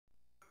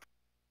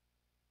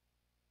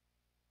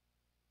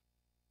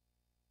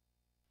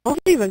I'm not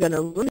even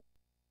gonna run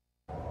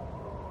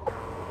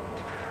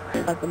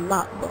it like the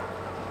map, but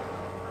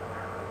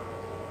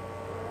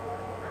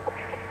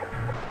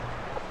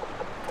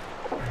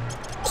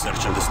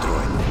Search and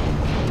destroy.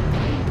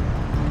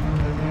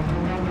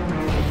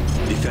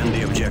 Defend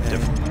the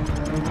objective.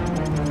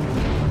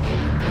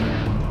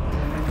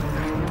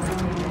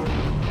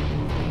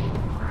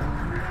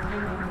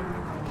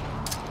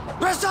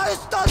 Бросаю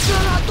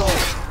гранату!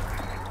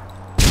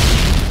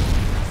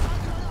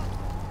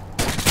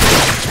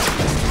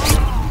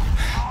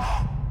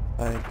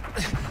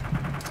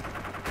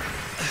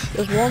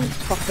 there's one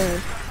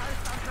fucker.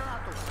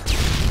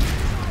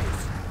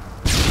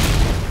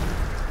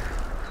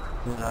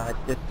 No, I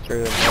just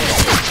threw it.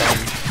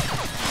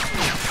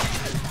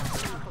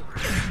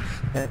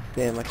 Can't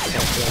see him, I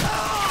can't see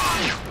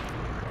him.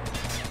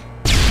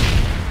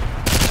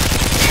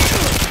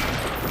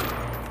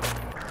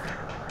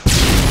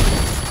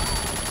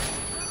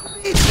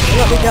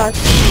 Look, the guy.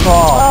 We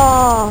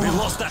Oh,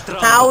 lost that round.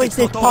 How but is it's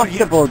this not over yet.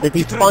 possible? Did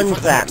he Get ready sponge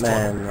for the that, next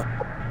one. man?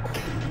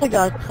 the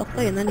guy's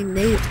toughy and then he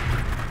made it.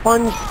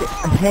 Sponged a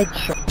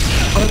headshot.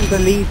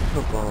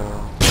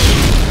 Unbelievable.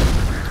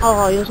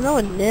 Oh, he was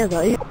nowhere near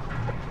that.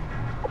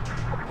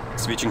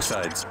 Switching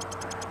sides.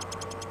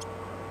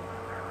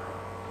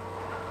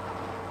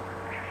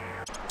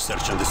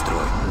 Search and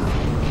destroy.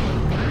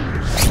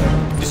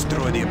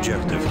 Destroy the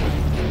objective.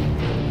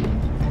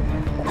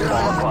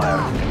 Ball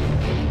fire.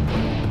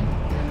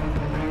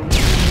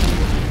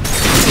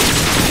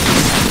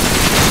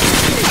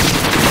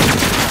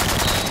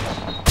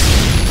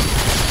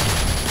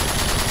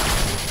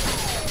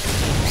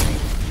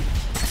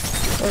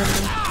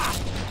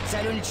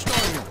 Цель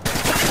уничтожена.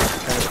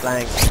 Kind of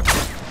flank.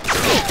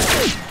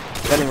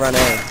 Gonna run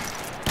A.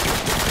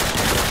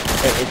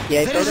 Wait, is he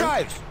A building?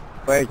 Заряжаюсь!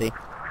 Where is he?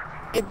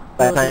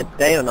 By plan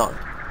A or not?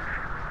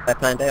 By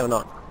plan A or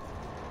not?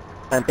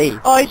 Plan B?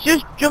 Oh, he's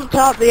just jumped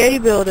out the A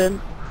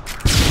building.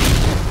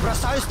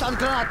 Бросаю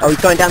стан-гранату! Oh,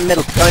 he's going down the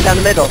middle. Going down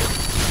the middle.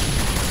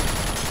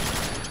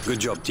 Good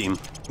job, team.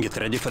 Get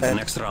ready for the Okay.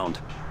 next round.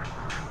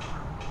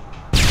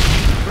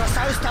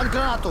 Бросаю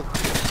стан-гранату!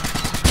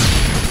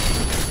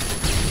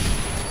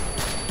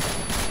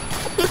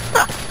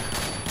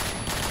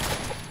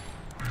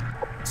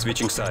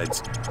 Switching sides.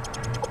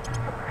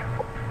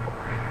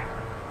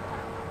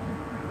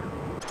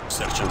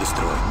 Search and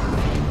destroy.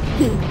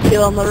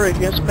 Kill on the roof.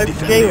 Yes, maybe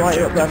Defend Jay the White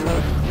up there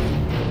objective.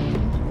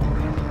 first.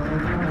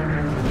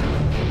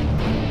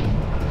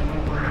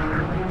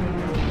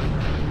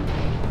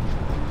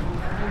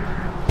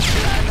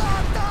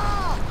 Граната!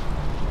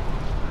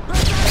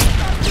 Бросаю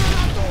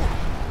стан-гранату!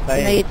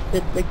 Hey, Nate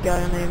did the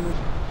guy name.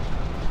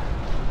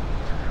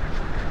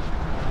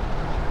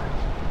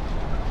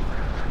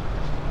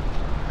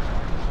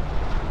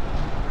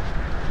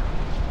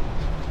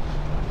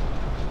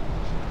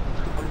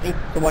 I need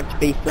to watch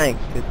B flank,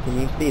 'cause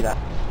can you see that?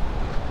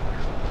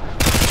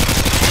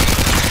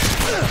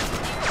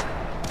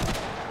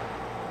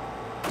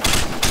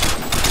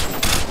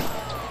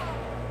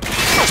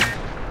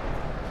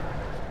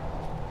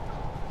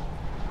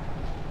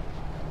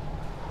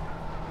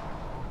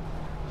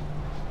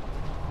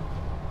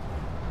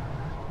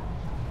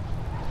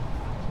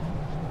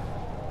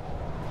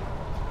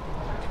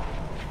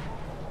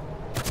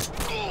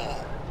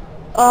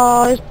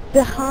 Oh, it's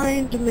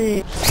behind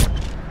me.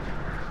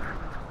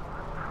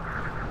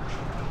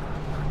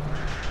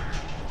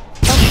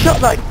 I shot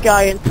that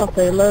guy in top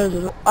A loads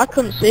of it. I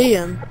couldn't see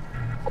him.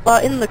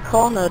 But in the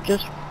corner,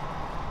 just...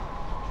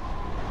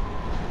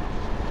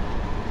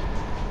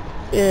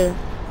 Yeah.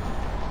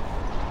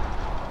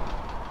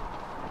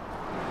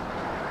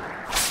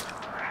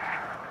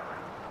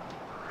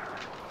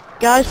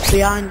 Guys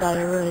behind I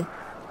already.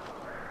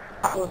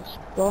 I was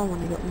spawn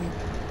when he got me.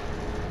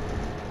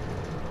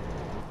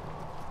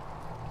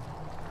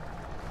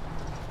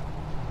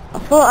 I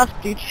thought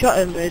after you'd shot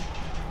him, it'd...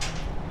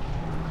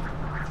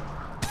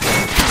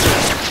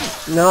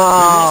 We No!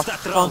 lost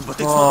that round, but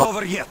it's fuck not off.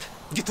 over yet.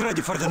 Get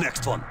ready for the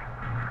next one.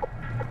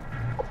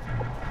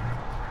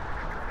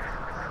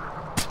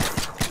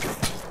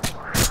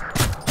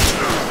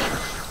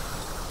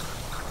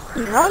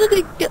 How did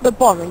he get the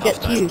bomb and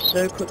get to you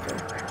so quickly?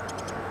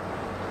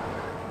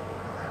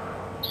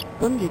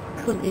 Spongy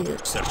couldn't eat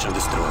it. Search and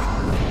destroy.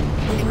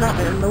 I mean that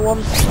and the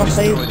one top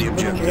Destroy base the Spongy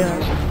objective.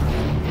 has.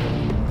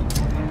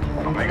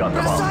 We got the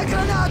Бросай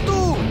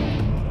гранату!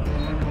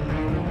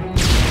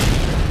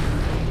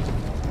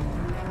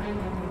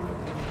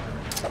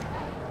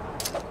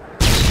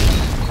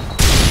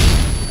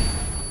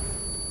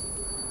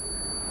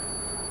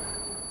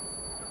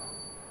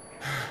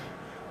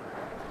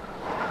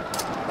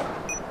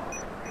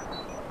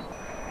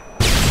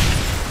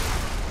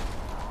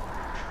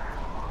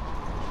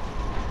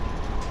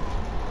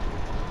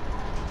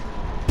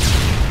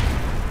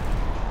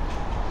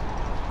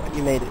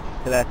 You made it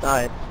to that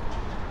side.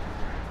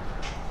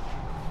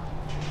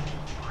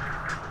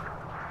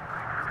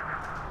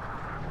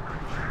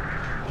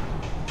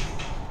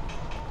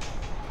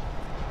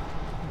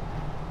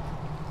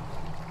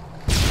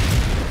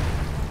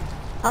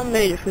 I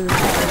made it through the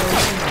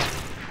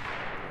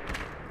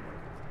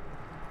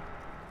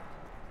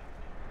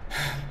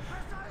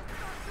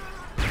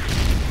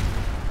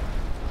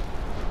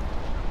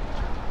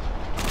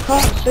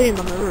see him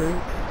on the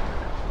roof.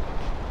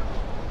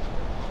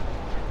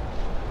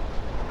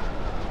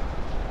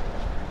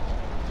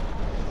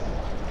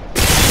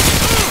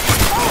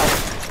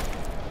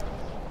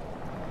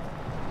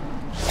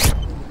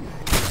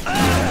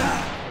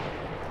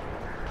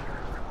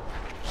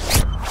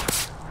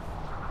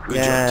 Good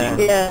Yeah. job,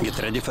 team. Yeah.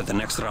 Get ready for the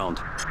next round.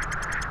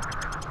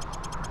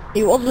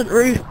 He wasn't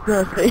roof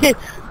Murphy.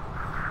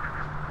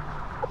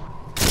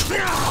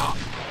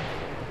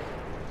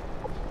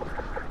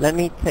 Let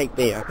me take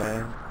B,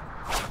 okay?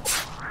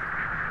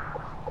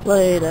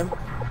 Played him.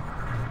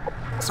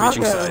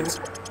 Switching Okay. sides.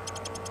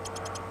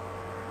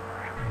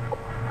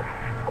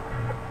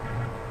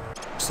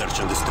 Search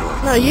and destroy.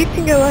 No, you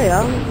can go away.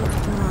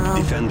 No.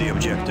 Defend the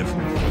objective.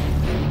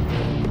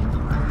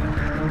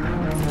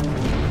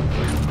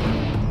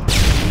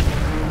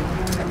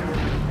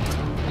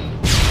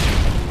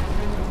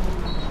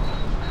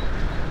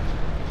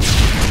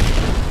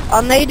 I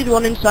naded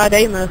one inside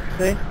A,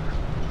 Murphy.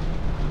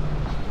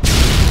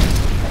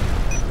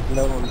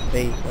 No one's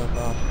B so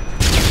far.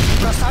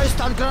 Бросаю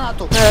стан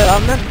гранату. No, I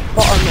meant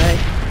bottom A.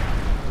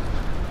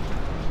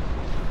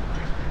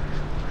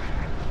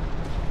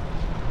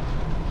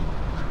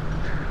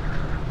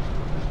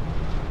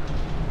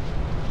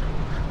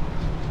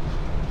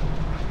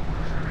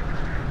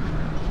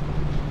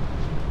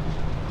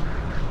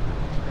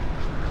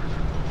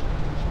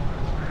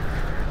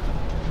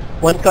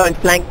 One's going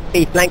flank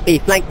B, flank B,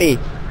 flank B.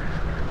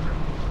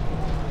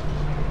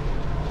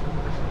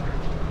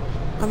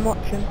 I'm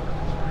watching.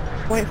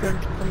 Wait for him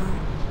to come out.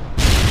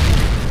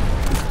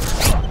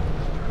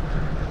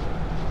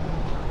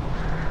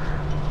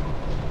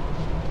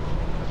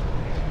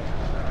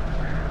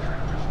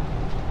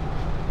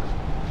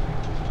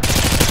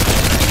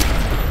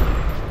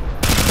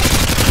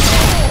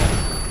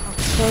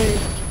 Sorry.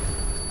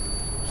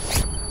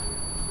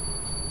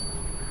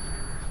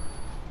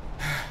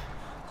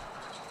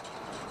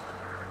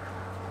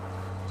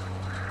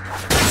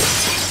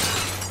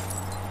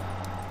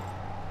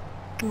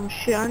 Oh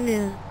shit, I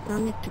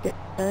need to get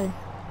A.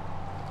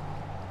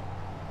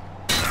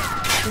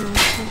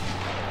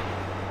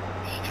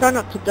 Just try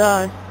not to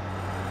die.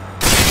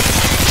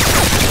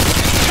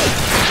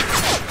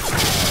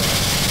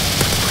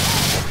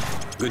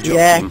 Good job,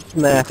 Yes, team. Get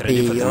Murphy,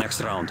 ready for the you're-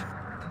 next round.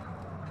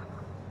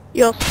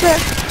 Your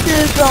sex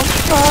is on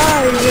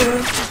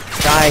fire.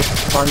 Guys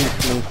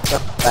punched me so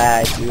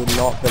bad, you would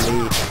not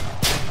believe.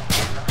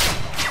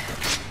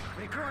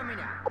 Прикрой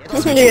меня.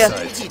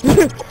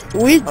 Yeah.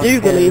 We do Okay.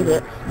 believe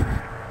it.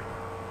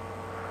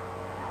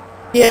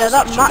 Yeah,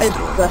 that Matt is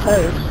the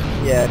host.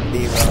 Yeah,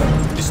 B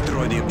right.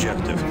 Destroy the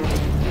objective.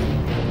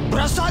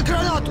 Бросай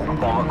гранату.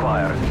 Bomb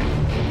acquired.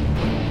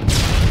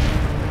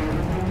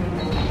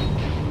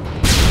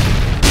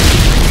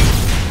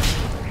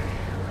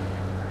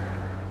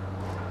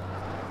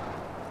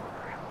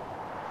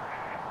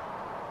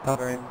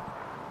 Cover him.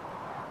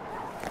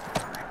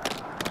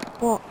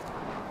 What?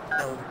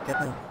 Oh, get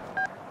him.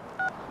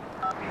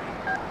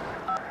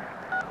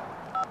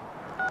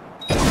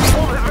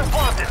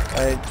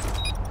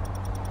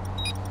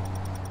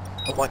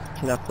 I'm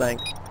watching our flank.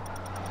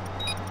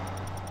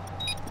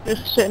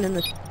 Just sitting in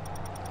this.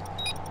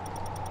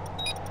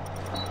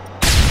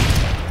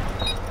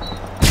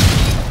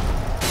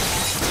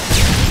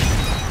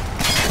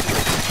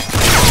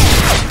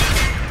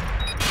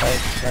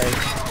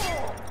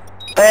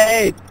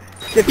 Hey!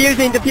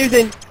 Defusing,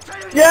 defusing!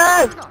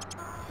 Yes!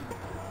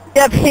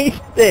 Yeah,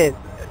 beast it!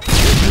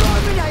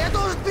 Прикрой меня, я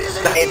должен Nice,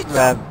 перезарядиться.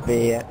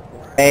 Rabbi.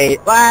 Hey,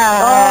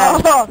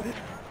 wow! Oh!